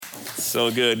So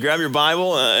good. Grab your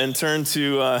Bible and turn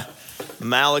to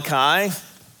Malachi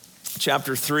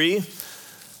chapter 3.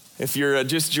 If you're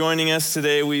just joining us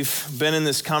today, we've been in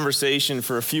this conversation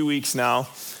for a few weeks now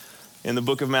in the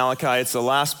book of Malachi. It's the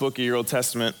last book of your Old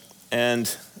Testament.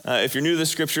 And if you're new to the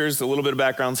scriptures, a little bit of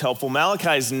background is helpful.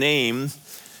 Malachi's name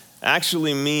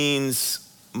actually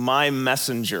means my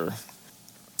messenger.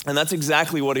 And that's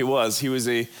exactly what he was. He was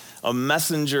a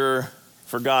messenger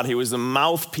for God. He was the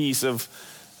mouthpiece of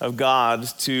God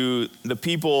to the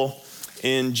people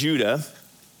in Judah.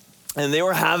 And they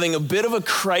were having a bit of a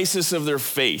crisis of their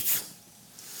faith.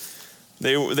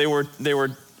 They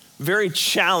were very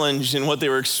challenged in what they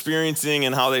were experiencing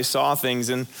and how they saw things.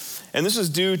 And this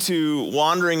was due to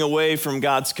wandering away from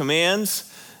God's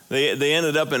commands. They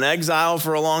ended up in exile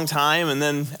for a long time. And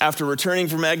then after returning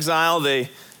from exile,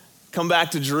 they come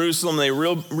back to Jerusalem. They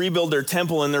rebuild their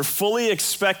temple. And they're fully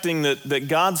expecting that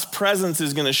God's presence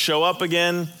is going to show up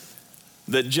again,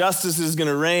 that justice is going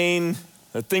to reign,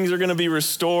 that things are going to be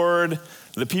restored,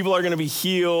 the people are going to be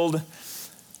healed,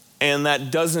 and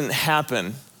that doesn't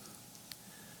happen.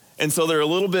 And so they're a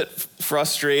little bit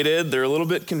frustrated, they're a little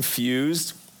bit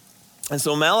confused. And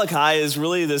so Malachi is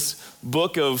really this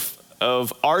book of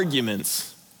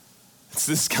arguments. It's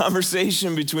this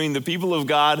conversation between the people of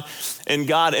God, and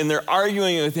they're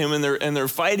arguing with him, and they're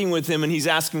fighting with him, and he's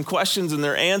asking questions, and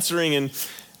they're answering,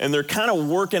 and they're kind of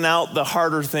working out the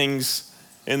harder things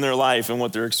in their life and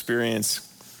what their experience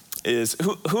is.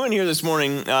 Who in here this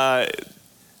morning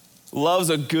loves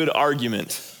a good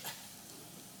argument?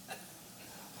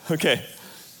 Okay,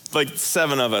 like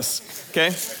 7 of us, okay?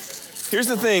 Here's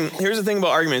the thing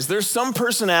about arguments. There's some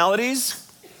personalities,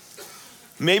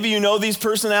 maybe you know these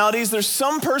personalities, there's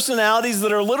some personalities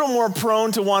that are a little more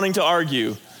prone to wanting to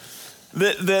argue,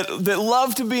 that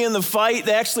love to be in the fight.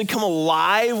 They actually come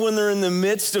alive when they're in the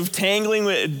midst of tangling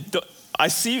with. I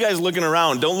see you guys looking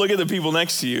around. Don't look at the people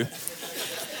next to you.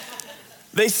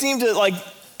 They seem to, like,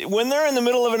 when they're in the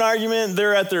middle of an argument,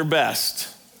 they're at their best.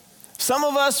 Some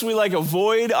of us, we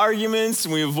avoid arguments,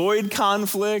 and we avoid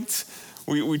conflict.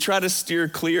 We try to steer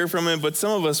clear from it, but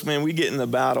some of us, man, we get in the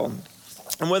battle.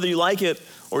 And whether you like it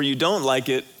or you don't like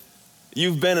it,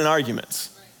 you've been in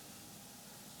arguments.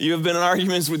 You have been in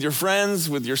arguments with your friends,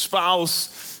 with your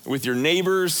spouse, with your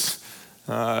neighbors.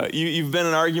 You've been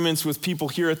in arguments with people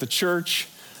here at the church.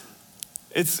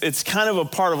 It's kind of a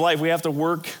part of life. We have to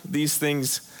work these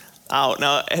things out.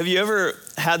 Now, have you ever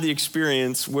had the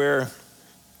experience where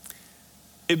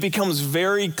it becomes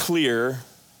very clear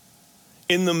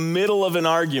in the middle of an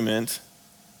argument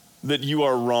that you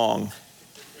are wrong?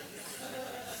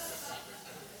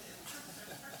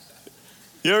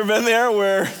 You ever been there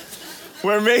where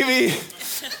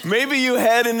maybe you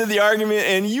head into the argument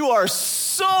and you are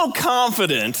so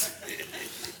confident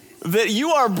that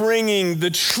you are bringing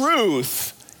the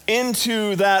truth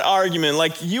into that argument,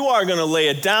 like you are going to lay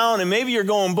it down, and maybe you're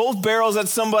going both barrels at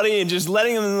somebody and just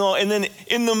letting them know, and then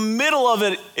in the middle of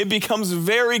it, it becomes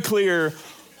very clear,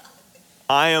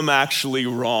 I am actually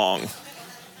wrong.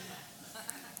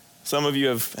 Some of you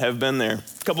have been there.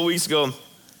 A couple weeks ago,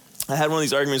 I had one of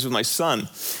these arguments with my son.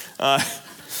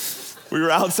 We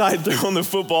were outside throwing the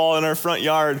football in our front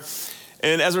yard,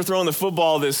 and as we're throwing the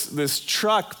football, this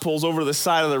truck pulls over to the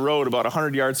side of the road about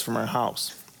 100 yards from our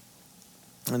house.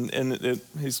 And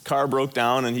his car broke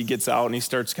down, and he gets out, and he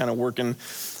starts kind of working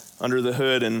under the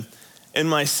hood. And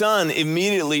my son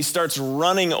immediately starts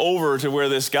running over to where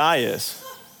this guy is.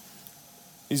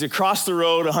 He's across the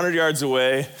road, 100 yards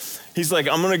away. He's like,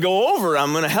 I'm going to go over.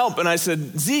 I'm going to help. And I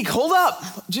said, Zeke, hold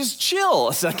up. Just chill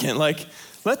a second.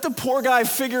 Let the poor guy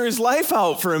figure his life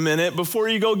out for a minute before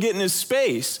you go get in his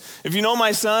space. If you know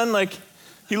my son,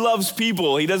 he loves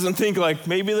people. He doesn't think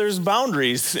maybe there's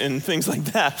boundaries and things like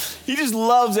that. He just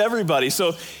loves everybody.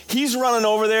 So he's running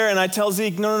over there, and I tell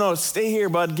Zeke, no, stay here,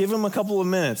 bud. Give him a couple of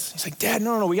minutes. He's like, Dad,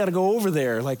 no, we got to go over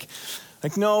there.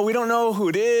 No, we don't know who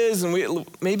it is, and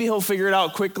maybe he'll figure it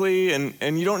out quickly,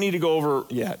 and you don't need to go over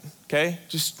yet, okay?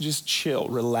 Just chill,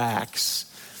 relax.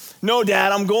 No,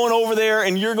 Dad, I'm going over there,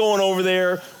 and you're going over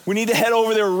there. We need to head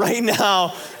over there right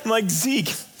now. I'm like,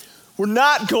 Zeke, we're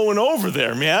not going over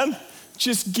there, man.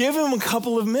 Just give him a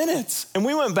couple of minutes. And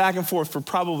we went back and forth for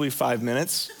probably 5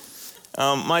 minutes.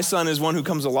 My son is one who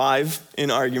comes alive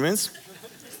in arguments.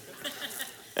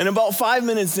 And about 5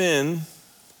 minutes in,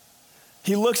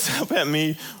 he looks up at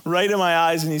me right in my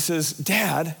eyes, and he says,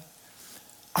 Dad,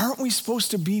 aren't we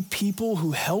supposed to be people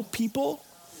who help people?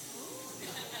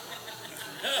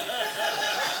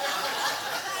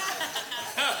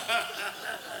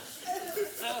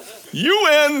 You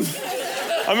win.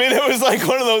 I mean, it was like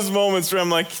one of those moments where I'm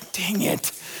like, dang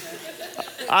it.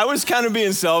 I was kind of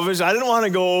being selfish. I didn't want to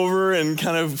go over and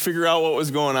kind of figure out what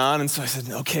was going on. And so I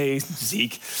said, okay,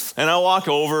 Zeke. And I walk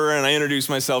over and I introduce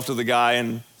myself to the guy,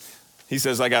 and he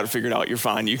says, I got it figured out. You're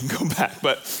fine. You can go back.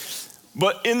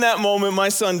 But in that moment, my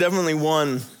son definitely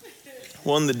won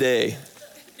the day.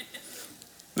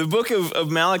 The book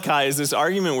of Malachi is this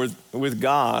argument with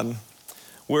God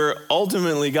where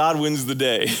ultimately God wins the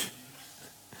day.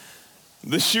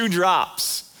 The shoe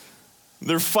drops.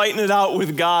 They're fighting it out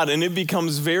with God, and it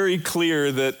becomes very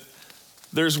clear that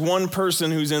there's one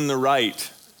person who's in the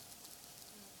right,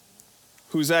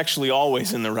 who's actually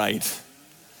always in the right.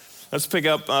 Let's pick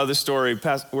up the story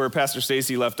where Pastor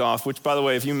Stacy left off, which, by the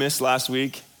way, if you missed last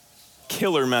week,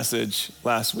 killer message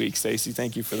last week, Stacy.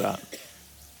 Thank you for that.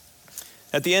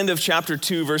 At the end of chapter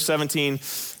 2, verse 17,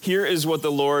 here is what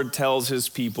the Lord tells his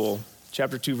people.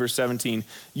 Chapter 2, verse 17.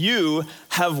 You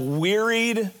have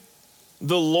wearied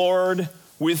the Lord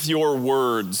with your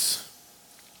words.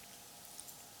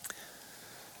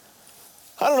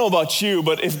 I don't know about you,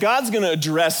 but if God's going to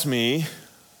address me,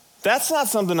 that's not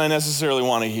something I necessarily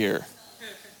want to hear.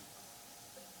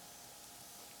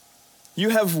 You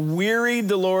have wearied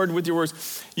the Lord with your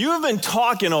words. You have been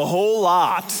talking a whole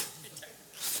lot,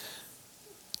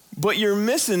 but you're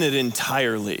missing it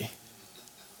entirely.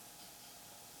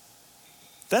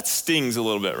 That stings a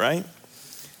little bit, right?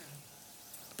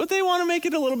 But they want to make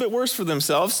it a little bit worse for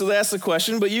themselves, so they ask the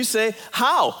question, but you say,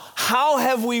 how? How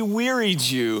have we wearied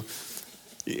you?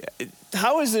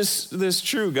 How is this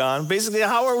true, God? Basically,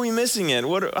 how are we missing it?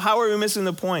 How are we missing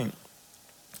the point?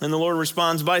 And the Lord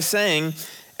responds by saying,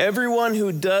 everyone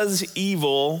who does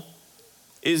evil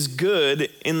is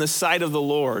good in the sight of the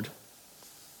Lord,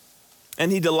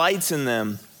 and he delights in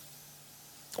them.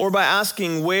 Or by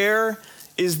asking, where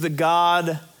is the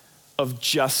God of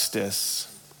justice?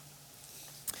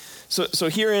 So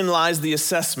herein lies the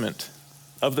assessment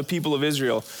of the people of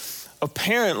Israel.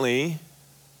 Apparently,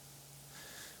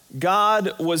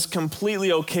 God was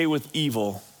completely okay with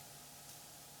evil.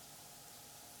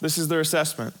 This is their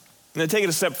assessment. And they take it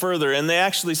a step further, and they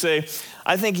actually say,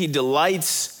 I think he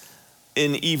delights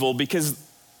in evil because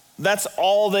that's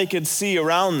all they could see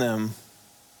around them.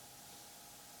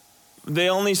 They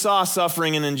only saw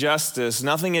suffering and injustice.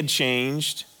 Nothing had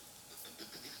changed.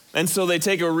 And so they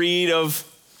take a read of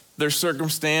their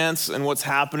circumstance and what's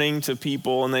happening to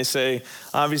people, and they say,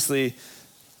 obviously,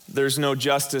 there's no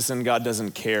justice and God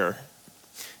doesn't care.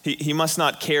 He must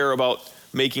not care about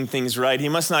making things right. He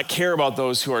must not care about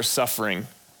those who are suffering.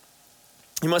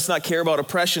 He must not care about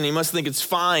oppression. He must think it's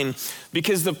fine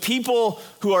because the people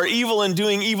who are evil and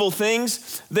doing evil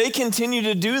things, they continue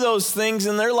to do those things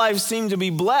and their lives seem to be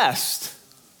blessed.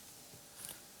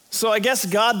 So I guess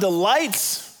God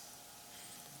delights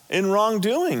in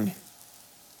wrongdoing.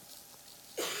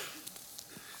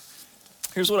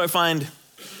 Here's what I find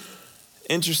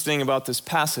interesting about this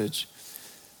passage.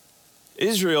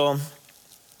 Israel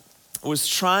was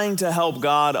trying to help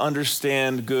God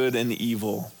understand good and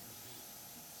evil.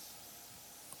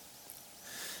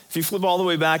 If you flip all the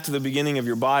way back to the beginning of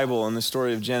your Bible and the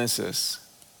story of Genesis,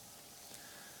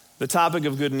 the topic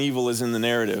of good and evil is in the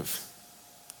narrative.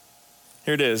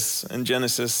 Here it is in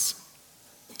Genesis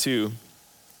 2.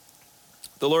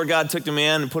 The Lord God took the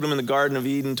man and put him in the Garden of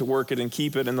Eden to work it and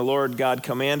keep it. And the Lord God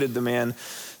commanded the man,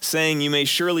 saying, you may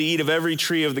surely eat of every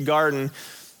tree of the garden,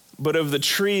 but of the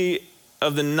tree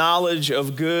of the knowledge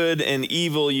of good and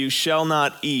evil you shall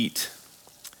not eat.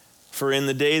 For in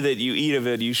the day that you eat of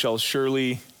it, you shall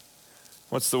surely,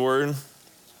 what's the word?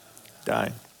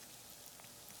 Die.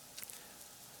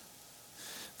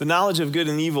 The knowledge of good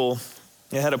and evil,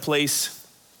 it had a place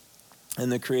in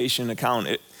the creation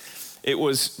account. It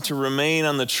was to remain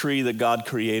on the tree that God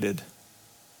created.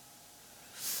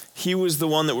 He was the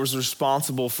one that was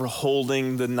responsible for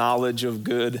holding the knowledge of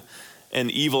good and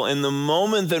evil. And the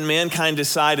moment that mankind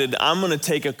decided, I'm going to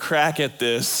take a crack at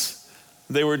this,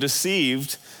 they were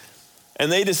deceived.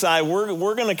 And they decide,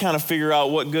 we're going to kind of figure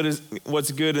out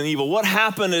what's good and evil. What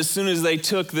happened as soon as they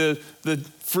took the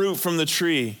fruit from the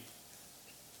tree?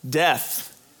 Death.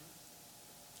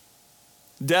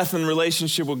 Death in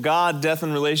relationship with God, death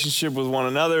in relationship with one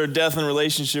another, death in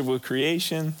relationship with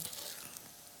creation.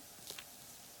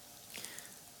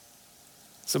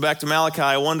 So back to Malachi,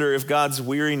 I wonder if God's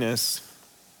weariness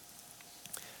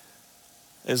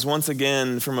is once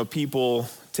again from a people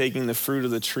taking the fruit of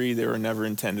the tree they were never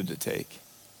intended to take.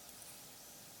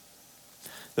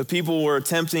 The people were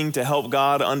attempting to help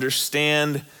God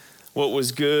understand what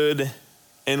was good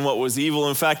and what was evil.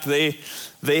 In fact,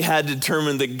 they had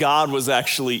determined that God was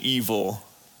actually evil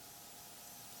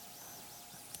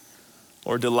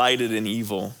or delighted in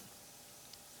evil.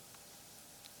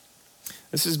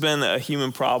 This has been a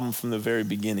human problem from the very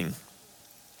beginning.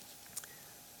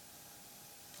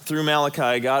 Through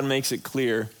Malachi, God makes it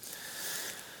clear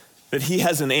that he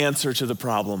has an answer to the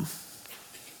problem.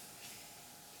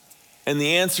 And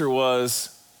the answer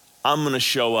was, I'm going to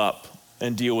show up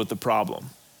and deal with the problem.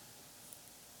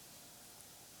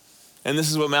 And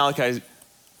this is what Malachi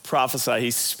prophesied.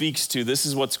 He speaks to, this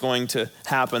is what's going to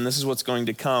happen. This is what's going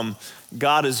to come.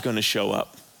 God is going to show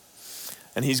up.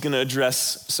 And he's going to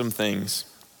address some things.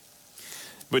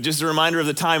 But just a reminder of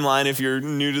the timeline, if you're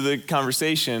new to the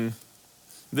conversation,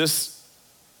 this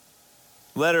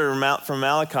letter from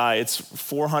Malachi, it's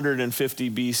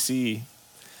 450 BC.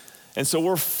 And so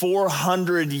we're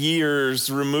 400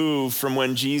 years removed from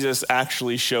when Jesus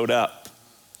actually showed up.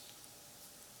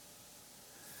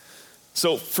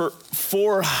 So for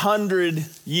 400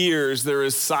 years, there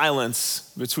is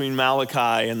silence between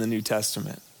Malachi and the New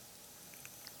Testament.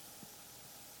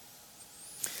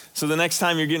 So the next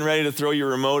time you're getting ready to throw your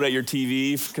remote at your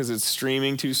TV because it's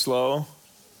streaming too slow,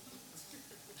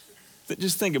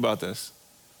 just think about this.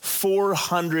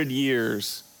 400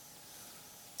 years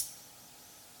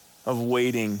of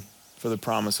waiting for the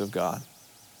promise of God.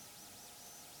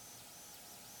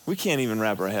 We can't even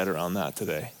wrap our head around that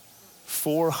today.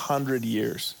 400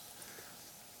 years.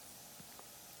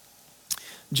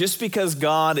 Just because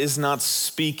God is not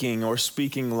speaking or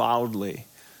speaking loudly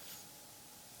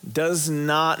does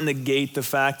not negate the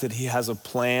fact that he has a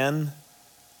plan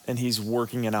and he's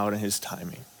working it out in his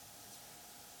timing.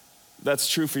 That's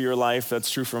true for your life. That's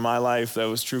true for my life. That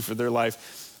was true for their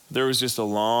life. There was just a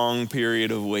long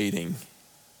period of waiting.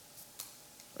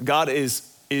 God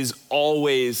is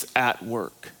always at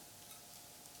work.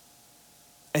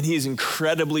 And he is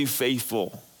incredibly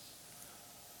faithful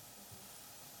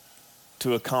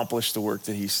to accomplish the work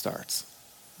that he starts.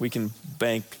 We can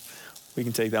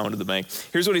take that one to the bank.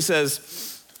 Here's what he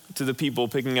says to the people,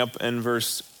 picking up in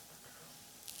verse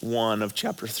 1 of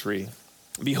chapter 3.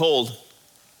 Behold,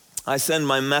 I send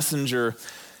my messenger,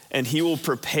 and he will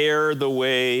prepare the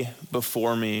way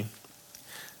before me.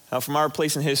 Now, from our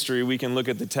place in history, we can look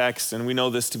at the text, and we know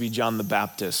this to be John the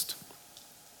Baptist.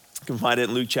 You can find it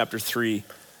in Luke chapter 3.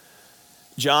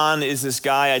 John is this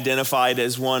guy identified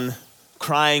as one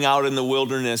crying out in the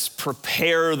wilderness,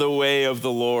 prepare the way of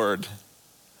the Lord.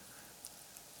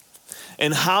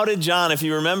 And how did John, if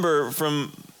you remember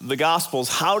from the Gospels,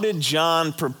 how did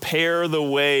John prepare the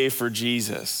way for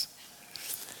Jesus?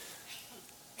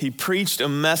 He preached a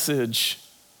message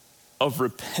of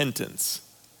repentance.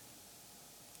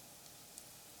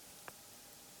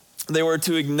 They were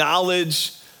to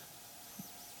acknowledge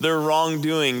their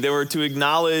wrongdoing. They were to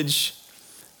acknowledge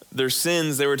their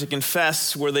sins. They were to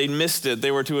confess where they missed it. They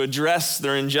were to address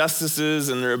their injustices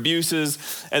and their abuses,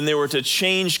 and they were to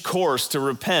change course, to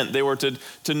repent. They were to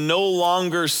no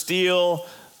longer steal.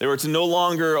 They were to no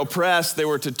longer oppress. They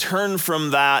were to turn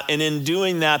from that, and in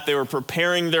doing that, they were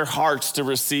preparing their hearts to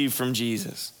receive from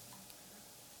Jesus.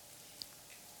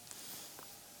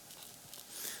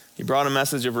 He brought a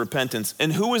message of repentance.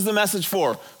 And who was the message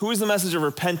for? Who was the message of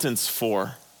repentance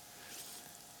for?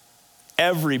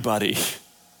 Everybody.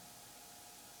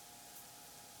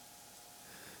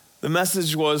 The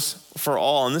message was for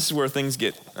all, and this is where things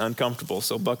get uncomfortable,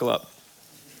 so buckle up.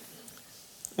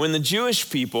 When the Jewish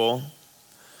people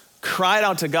cried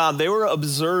out to God, they were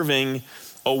observing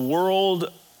a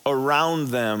world around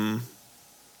them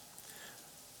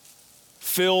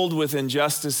filled with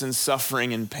injustice and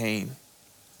suffering and pain.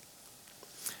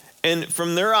 And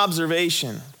from their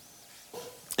observation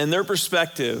and their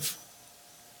perspective,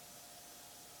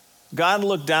 God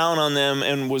looked down on them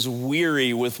and was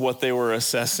weary with what they were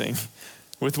assessing,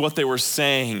 with what they were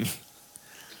saying,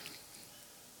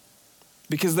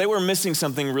 because they were missing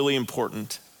something really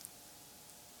important.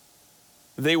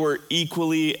 They were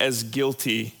equally as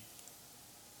guilty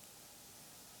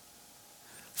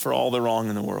for all the wrong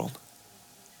in the world.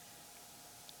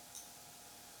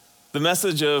 The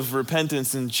message of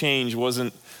repentance and change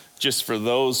wasn't just for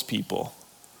those people.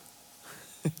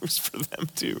 It was for them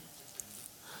too.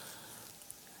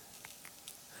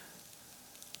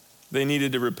 They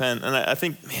needed to repent. And I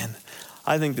think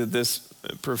that this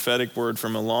prophetic word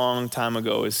from a long time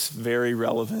ago is very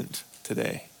relevant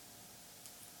today.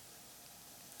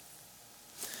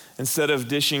 Instead of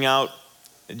dishing out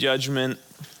judgment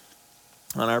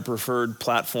on our preferred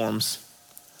platforms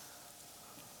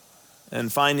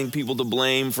and finding people to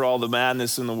blame for all the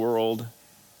madness in the world,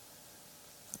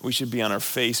 we should be on our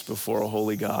face before a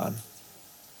holy God,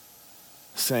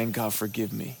 saying, God,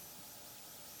 forgive me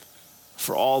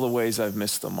for all the ways I've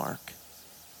missed the mark.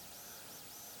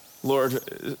 Lord,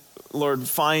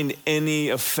 find any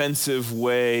offensive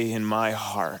way in my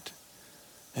heart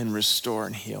and restore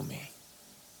and heal me.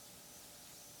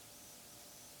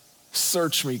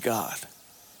 Search me, God.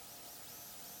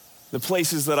 The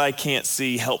places that I can't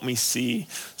see, help me see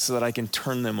so that I can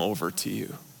turn them over to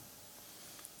you.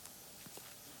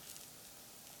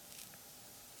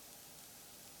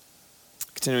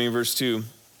 Continuing in verse 2,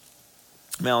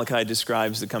 Malachi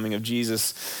describes the coming of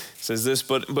Jesus. It says this,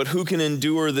 but who can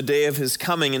endure the day of his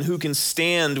coming, and who can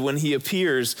stand when he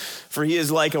appears? For he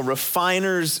is like a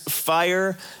refiner's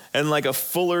fire and like a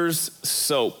fuller's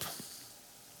soap.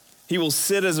 He will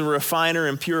sit as a refiner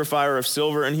and purifier of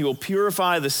silver, and he will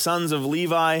purify the sons of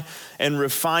Levi and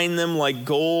refine them like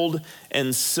gold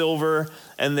and silver,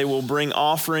 and they will bring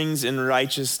offerings in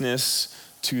righteousness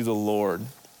to the Lord.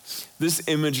 This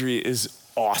imagery is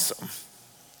awesome.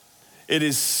 It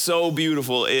is so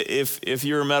beautiful. If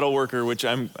you're a metal worker, which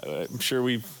I'm sure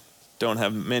we don't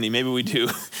have many, maybe we do.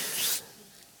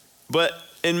 But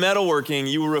in metalworking,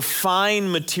 you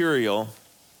refine material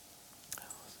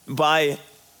by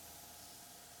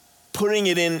putting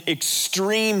it in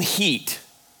extreme heat.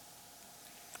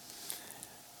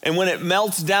 And when it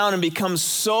melts down and becomes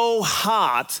so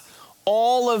hot,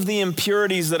 all of the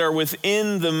impurities that are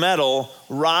within the metal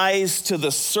rise to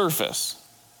the surface.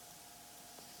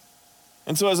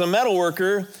 And so as a metal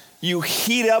worker, you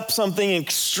heat up something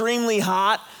extremely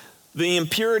hot, the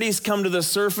impurities come to the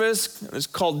surface, it's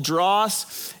called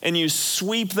dross, and you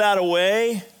sweep that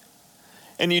away,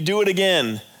 and you do it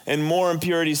again, and more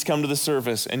impurities come to the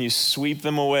surface, and you sweep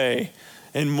them away,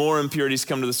 and more impurities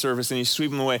come to the surface, and you sweep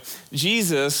them away.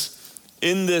 Jesus,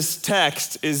 in this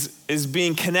text, is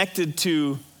being connected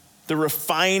to the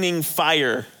refining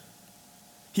fire.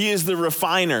 He is the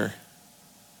refiner.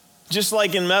 Just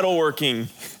like in metalworking,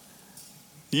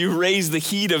 you raise the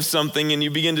heat of something and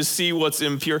you begin to see what's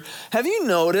impure. Have you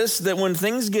noticed that when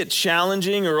things get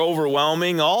challenging or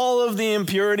overwhelming, all of the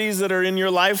impurities that are in your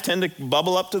life tend to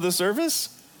bubble up to the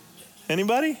surface?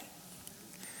 Anybody?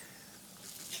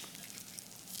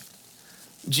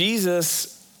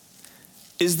 Jesus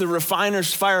is the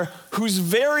refiner's fire whose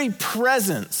very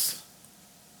presence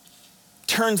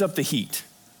turns up the heat.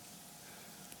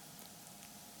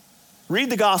 Read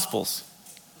the Gospels.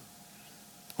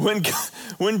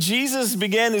 When Jesus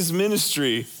began his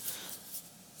ministry,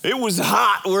 it was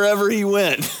hot wherever he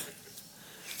went.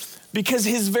 Because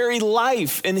his very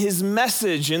life and his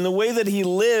message and the way that he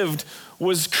lived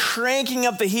was cranking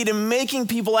up the heat and making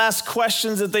people ask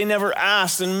questions that they never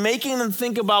asked and making them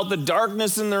think about the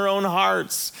darkness in their own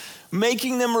hearts,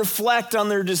 making them reflect on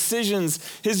their decisions.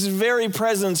 His very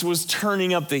presence was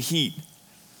turning up the heat.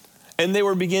 And they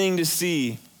were beginning to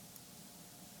see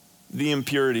the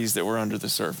impurities that were under the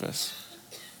surface.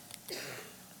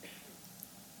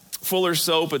 Fuller's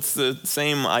soap, it's the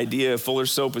same idea.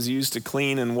 Fuller's soap is used to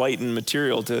clean and whiten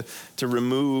material, to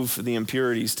remove the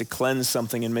impurities, to cleanse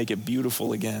something and make it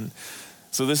beautiful again.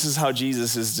 So this is how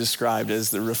Jesus is described,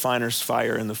 as the refiner's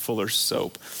fire and the fuller's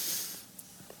soap.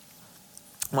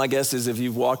 My guess is if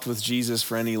you've walked with Jesus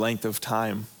for any length of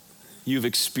time, you've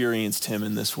experienced him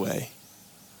in this way.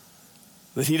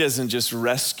 That he doesn't just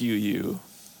rescue you,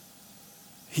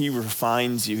 he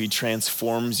refines you, he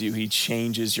transforms you, he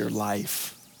changes your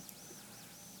life.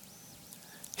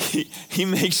 He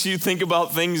makes you think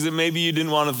about things that maybe you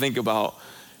didn't want to think about.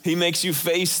 He makes you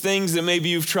face things that maybe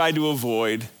you've tried to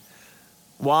avoid.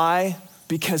 Why?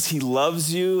 Because he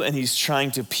loves you and he's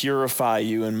trying to purify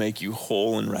you and make you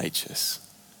whole and righteous.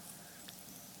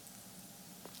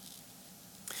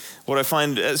 What I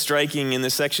find striking in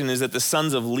this section is that the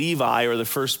sons of Levi are the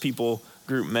first people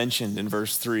group mentioned in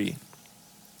verse 3.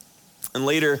 And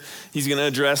later, he's going to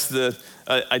address the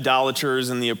idolaters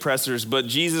and the oppressors. But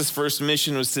Jesus' first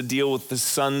mission was to deal with the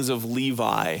sons of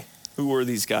Levi. Who were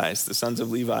these guys, the sons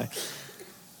of Levi?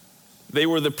 They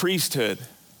were the priesthood.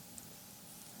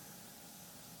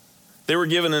 They were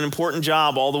given an important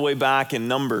job all the way back in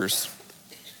Numbers.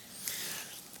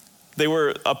 They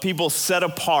were a people set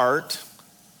apart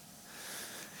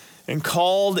and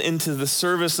called into the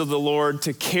service of the Lord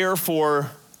to care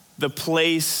for the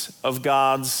place of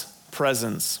God's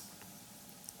presence.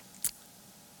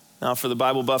 Now, for the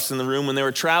Bible buffs in the room, when they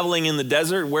were traveling in the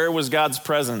desert, where was God's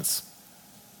presence?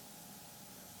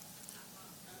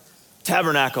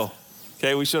 Tabernacle.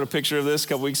 Okay, we showed a picture of this a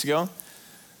couple weeks ago.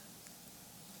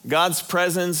 God's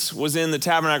presence was in the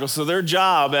tabernacle. So their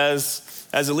job as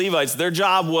the Levites, their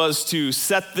job was to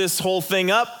set this whole thing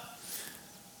up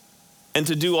and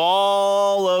to do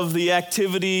all of the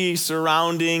activity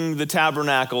surrounding the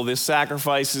tabernacle, the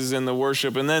sacrifices and the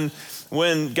worship. And then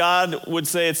when God would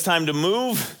say it's time to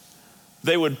move,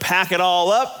 they would pack it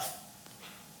all up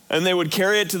and they would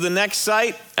carry it to the next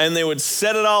site and they would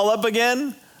set it all up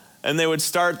again and they would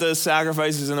start the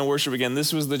sacrifices and the worship again.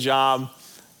 This was the job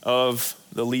of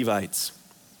the Levites.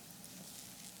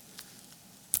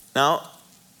 Now,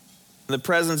 the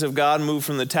presence of God moved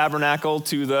from the tabernacle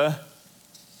to the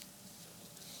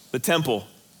temple,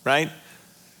 right?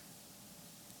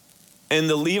 And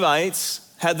the Levites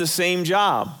had the same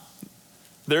job.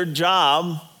 Their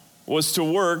job was to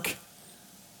work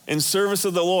in service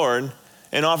of the Lord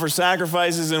and offer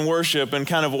sacrifices and worship and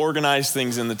kind of organize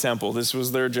things in the temple. This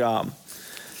was their job.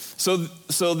 So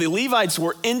the Levites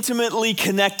were intimately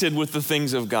connected with the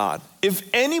things of God. If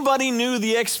anybody knew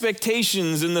the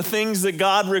expectations and the things that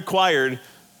God required,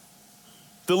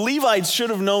 the Levites should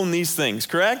have known these things,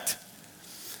 correct?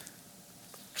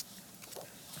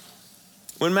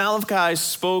 When Malachi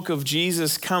spoke of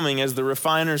Jesus coming as the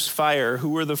refiner's fire, who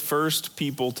were the first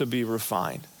people to be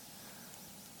refined?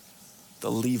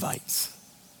 The Levites,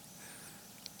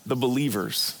 the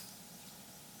believers,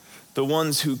 the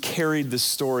ones who carried the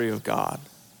story of God.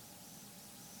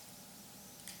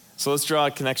 So let's draw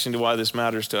a connection to why this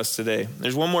matters to us today.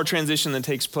 There's one more transition that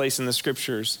takes place in the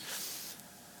scriptures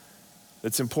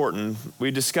that's important.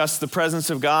 We discussed the presence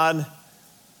of God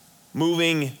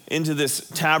moving into this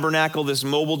tabernacle, this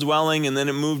mobile dwelling, and then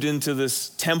it moved into this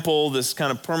temple, this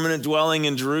kind of permanent dwelling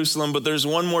in Jerusalem. But there's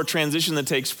one more transition that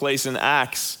takes place in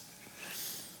Acts.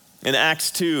 In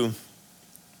Acts 2,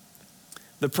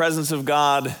 the presence of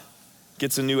God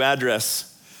gets a new address.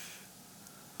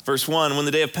 Verse 1, when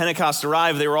the day of Pentecost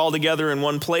arrived, they were all together in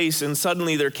one place, and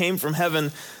suddenly there came from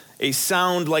heaven a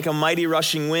sound like a mighty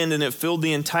rushing wind, and it filled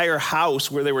the entire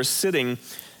house where they were sitting,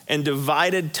 and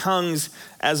divided tongues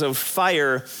as of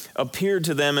fire appeared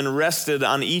to them and rested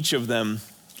on each of them.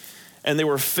 And they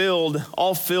were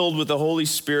all filled with the Holy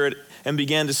Spirit, and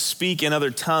began to speak in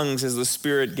other tongues as the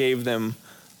Spirit gave them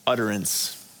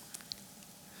utterance.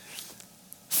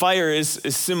 Fire is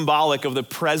symbolic of the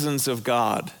presence of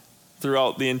God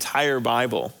throughout the entire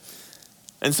Bible.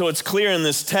 And so it's clear in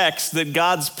this text that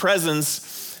God's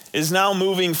presence is now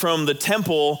moving from the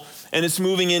temple and it's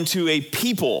moving into a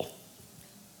people.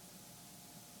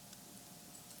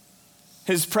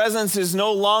 His presence is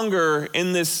no longer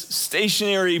in this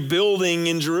stationary building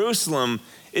in Jerusalem.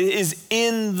 It is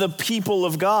in the people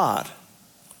of God.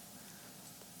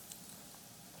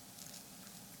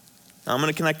 Now I'm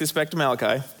going to connect this back to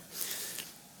Malachi.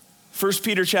 1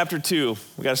 Peter chapter 2,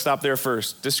 we got to stop there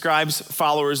first, describes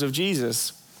followers of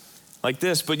Jesus like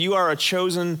this. But you are a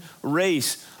chosen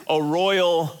race, a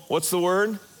royal, what's the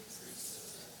word?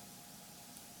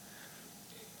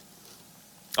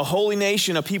 A holy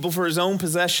nation, a people for his own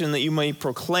possession, that you may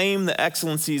proclaim the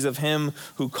excellencies of him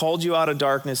who called you out of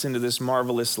darkness into this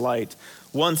marvelous light.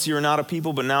 Once you were not a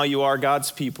people, but now you are God's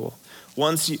people.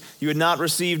 Once you had not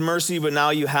received mercy, but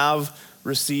now you have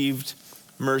received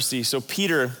mercy. So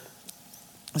Peter,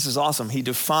 this is awesome. He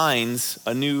defines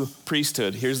a new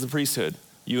priesthood. Here's the priesthood,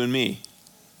 you and me.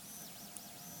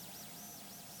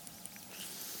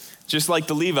 Just like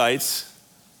the Levites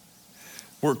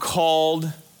were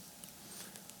called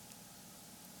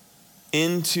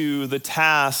into the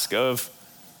task of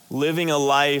living a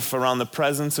life around the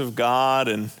presence of God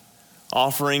and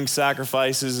offering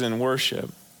sacrifices and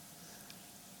worship.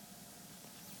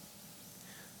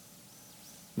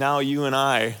 Now you and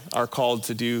I are called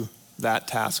to do that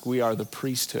task. We are the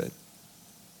priesthood.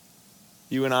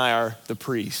 You and I are the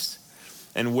priests.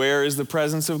 And where is the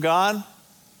presence of God?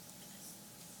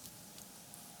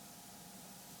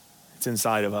 It's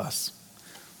inside of us.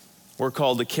 We're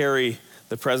called to carry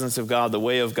the presence of God, the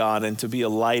way of God, and to be a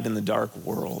light in the dark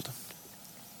world.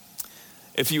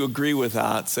 If you agree with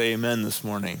that, say amen this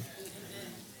morning.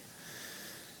 Amen.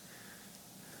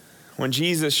 When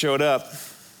Jesus showed up,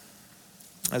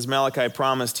 as Malachi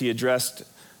promised, he addressed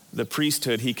the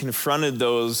priesthood. He confronted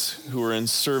those who were in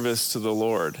service to the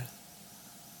Lord.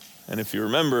 And if you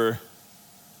remember,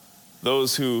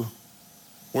 those who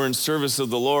were in service of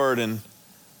the Lord and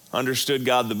understood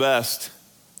God the best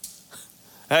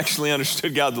actually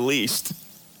understood God the least.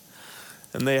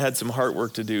 And they had some heart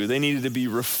work to do. They needed to be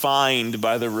refined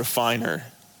by the refiner.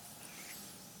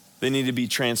 They needed to be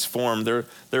transformed.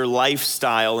 Their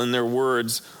lifestyle and their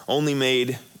words only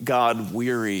made God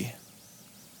weary.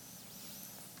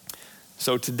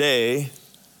 So today,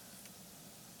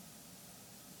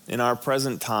 in our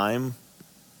present time,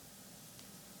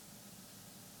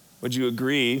 would you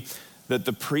agree that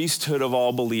the priesthood of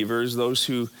all believers, those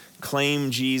who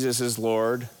claim Jesus as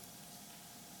Lord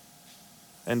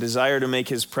and desire to make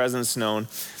his presence known,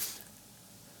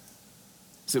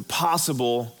 is it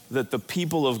possible that the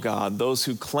people of God, those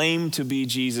who claim to be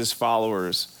Jesus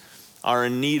followers, are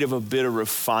in need of a bit of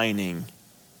refining?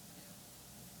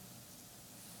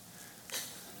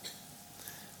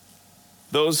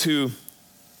 Those who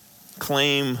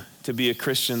claim to be a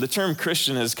Christian, the term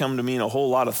Christian has come to mean a whole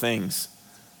lot of things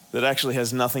that actually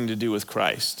has nothing to do with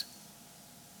Christ.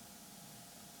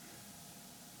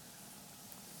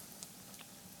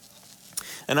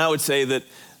 And I would say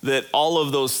that all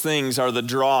of those things are the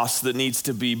dross that needs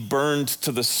to be burned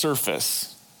to the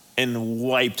surface and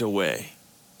wiped away.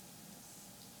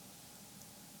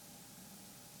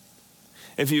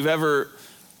 If you've ever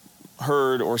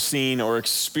heard or seen or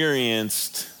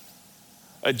experienced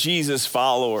a Jesus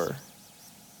follower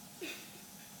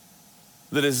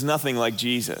that is nothing like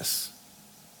Jesus,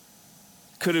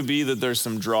 could it be that there's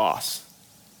some dross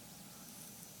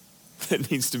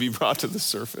that needs to be brought to the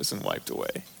surface and wiped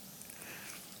away?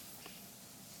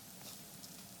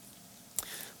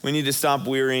 We need to stop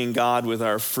wearying God with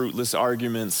our fruitless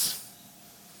arguments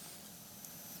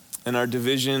and our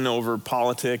division over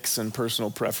politics and personal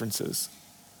preferences.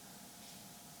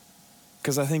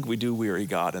 Because I think we do weary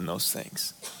God in those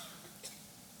things,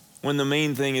 when the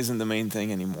main thing isn't the main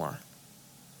thing anymore.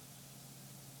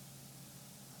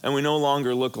 And we no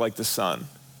longer look like the Son.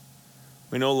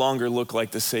 We no longer look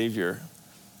like the Savior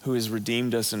who has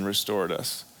redeemed us and restored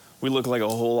us. We look like a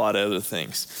whole lot of other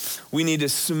things. We need to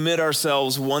submit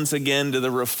ourselves once again to the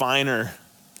refiner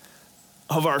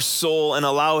of our soul and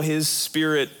allow his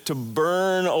Spirit to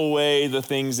burn away the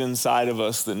things inside of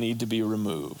us that need to be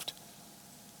removed.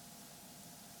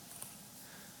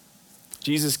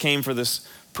 Jesus came for this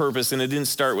purpose, and it didn't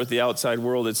start with the outside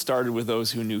world. It started with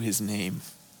those who knew his name.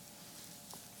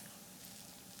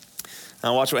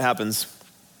 Now watch what happens.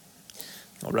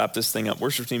 I'll wrap this thing up.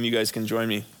 Worship team, you guys can join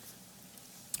me.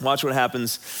 Watch what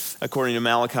happens according to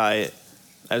Malachi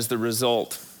as the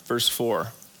result. Verse 4.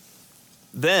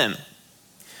 Then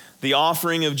the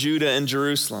offering of Judah and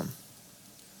Jerusalem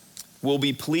will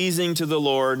be pleasing to the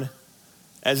Lord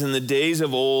as in the days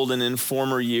of old and in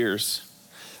former years.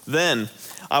 Then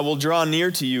I will draw near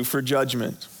to you for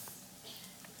judgment.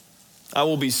 I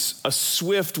will be a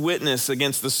swift witness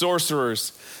against the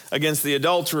sorcerers, against the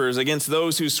adulterers, against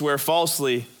those who swear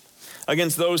falsely,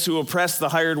 against those who oppress the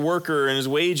hired worker and his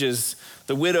wages,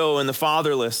 the widow and the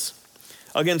fatherless,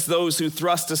 against those who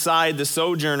thrust aside the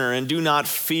sojourner and do not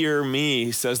fear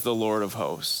me, says the Lord of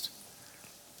hosts.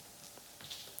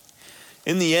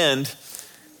 In the end,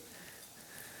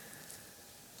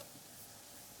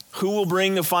 who will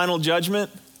bring the final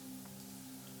judgment?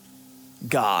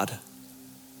 God.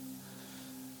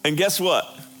 And guess what?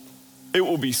 It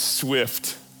will be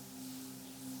swift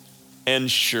and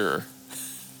sure.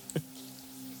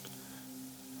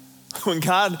 When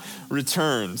God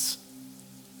returns,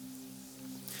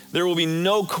 there will be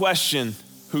no question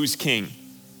who's king.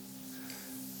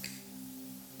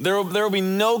 There will be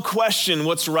no question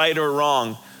what's right or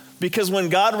wrong. Because when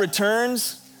God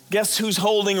returns, guess who's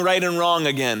holding right and wrong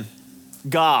again?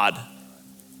 God.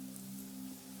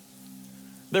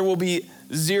 There will be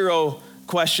zero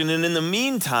question. And in the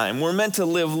meantime, we're meant to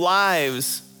live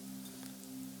lives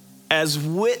as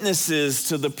witnesses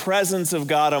to the presence of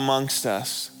God amongst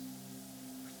us.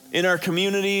 In our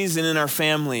communities and in our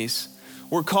families.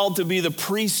 We're called to be the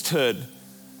priesthood.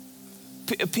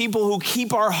 People who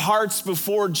keep our hearts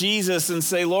before Jesus and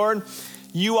say, Lord,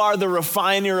 you are the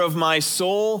refiner of my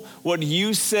soul. What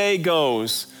you say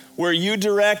goes. Where you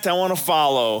direct, I want to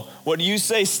follow. What you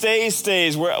say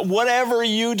stays. Whatever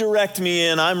you direct me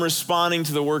in, I'm responding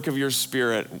to the work of your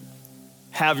Spirit.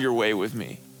 Have your way with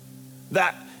me.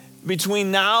 That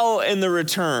between now and the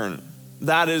return,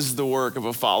 that is the work of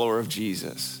a follower of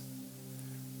Jesus.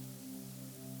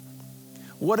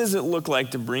 What does it look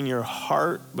like to bring your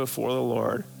heart before the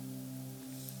Lord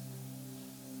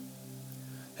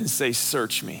and say,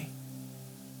 search me?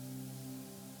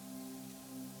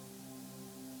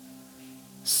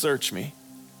 Search me.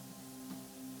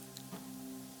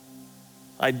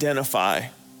 Identify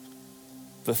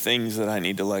the things that I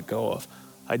need to let go of.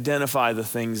 Identify the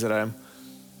things that I'm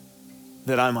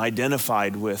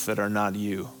identified with that are not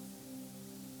you.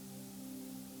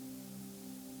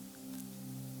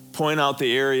 Point out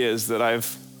the areas that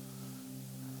I've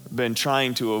been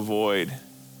trying to avoid.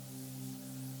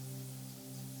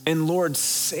 And Lord,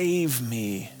 save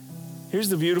me. Here's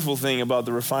the beautiful thing about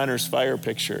the refiner's fire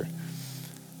picture.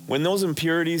 When those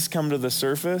impurities come to the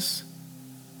surface,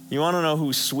 you want to know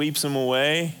who sweeps them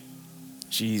away?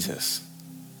 Jesus.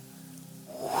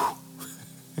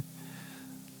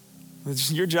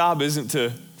 Your job isn't to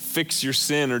fix your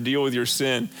sin or deal with your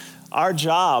sin. Our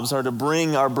jobs are to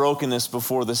bring our brokenness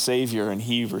before the Savior, and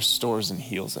he restores and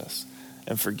heals us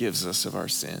and forgives us of our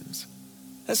sins.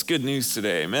 That's good news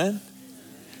today, amen?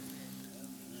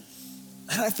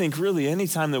 And I think really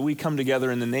anytime that we come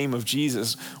together in the name of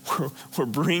Jesus, we're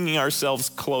bringing ourselves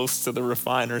close to the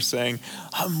refiner saying,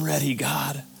 I'm ready,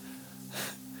 God.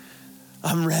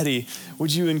 I'm ready.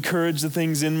 Would you encourage the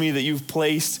things in me that you've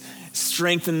placed?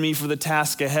 Strengthen me for the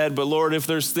task ahead. But Lord, if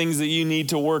there's things that you need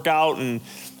to work out and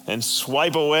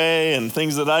swipe away and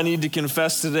things that I need to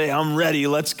confess today, I'm ready.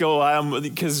 Let's go.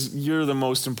 Because you're the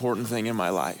most important thing in my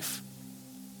life.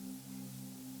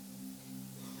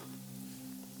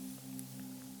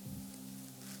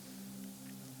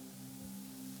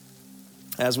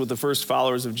 As with the first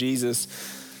followers of Jesus,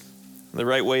 the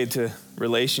right way to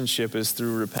relationship is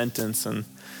through repentance, and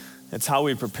it's how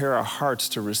we prepare our hearts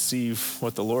to receive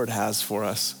what the Lord has for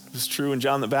us. It was true when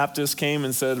John the Baptist came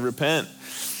and said, repent.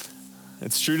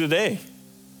 It's true today.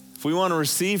 If we want to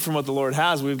receive from what the Lord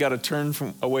has, we've got to turn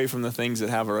away from the things that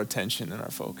have our attention and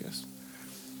our focus.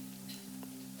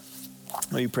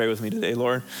 Will you pray with me today,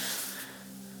 Lord?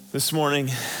 This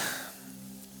morning,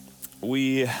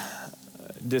 we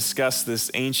discuss this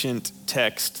ancient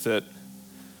text that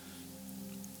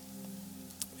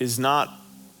is not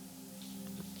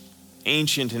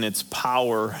ancient in its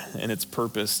power and its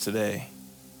purpose today.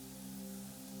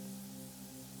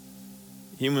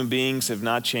 Human beings have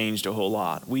not changed a whole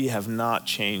lot. We have not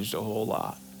changed a whole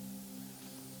lot.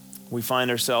 We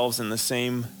find ourselves in the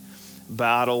same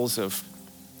battles of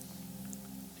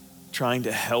trying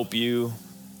to help you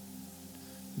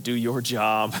do your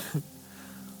job.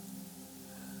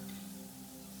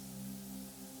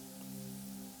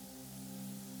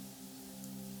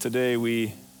 Today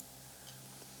we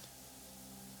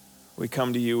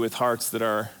come to you with hearts that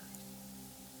are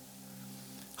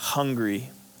hungry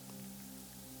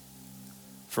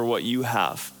for what you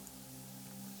have.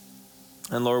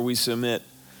 And Lord, we submit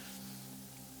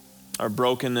our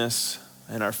brokenness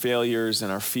and our failures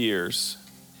and our fears.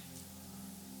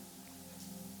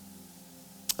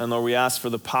 And Lord, we ask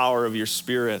for the power of your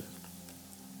Spirit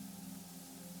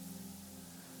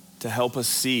to help us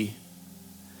see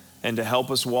and to help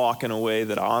us walk in a way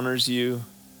that honors you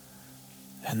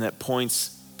and that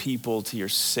points people to your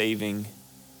saving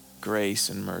grace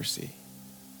and mercy.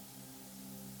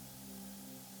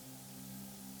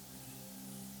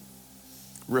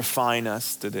 Refine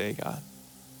us today, God.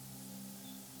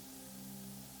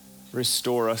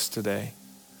 Restore us today.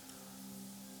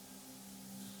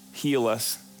 Heal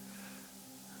us.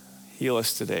 Heal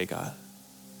us today, God.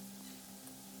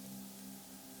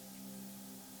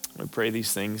 We pray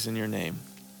these things in your name.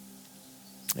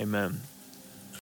 Amen.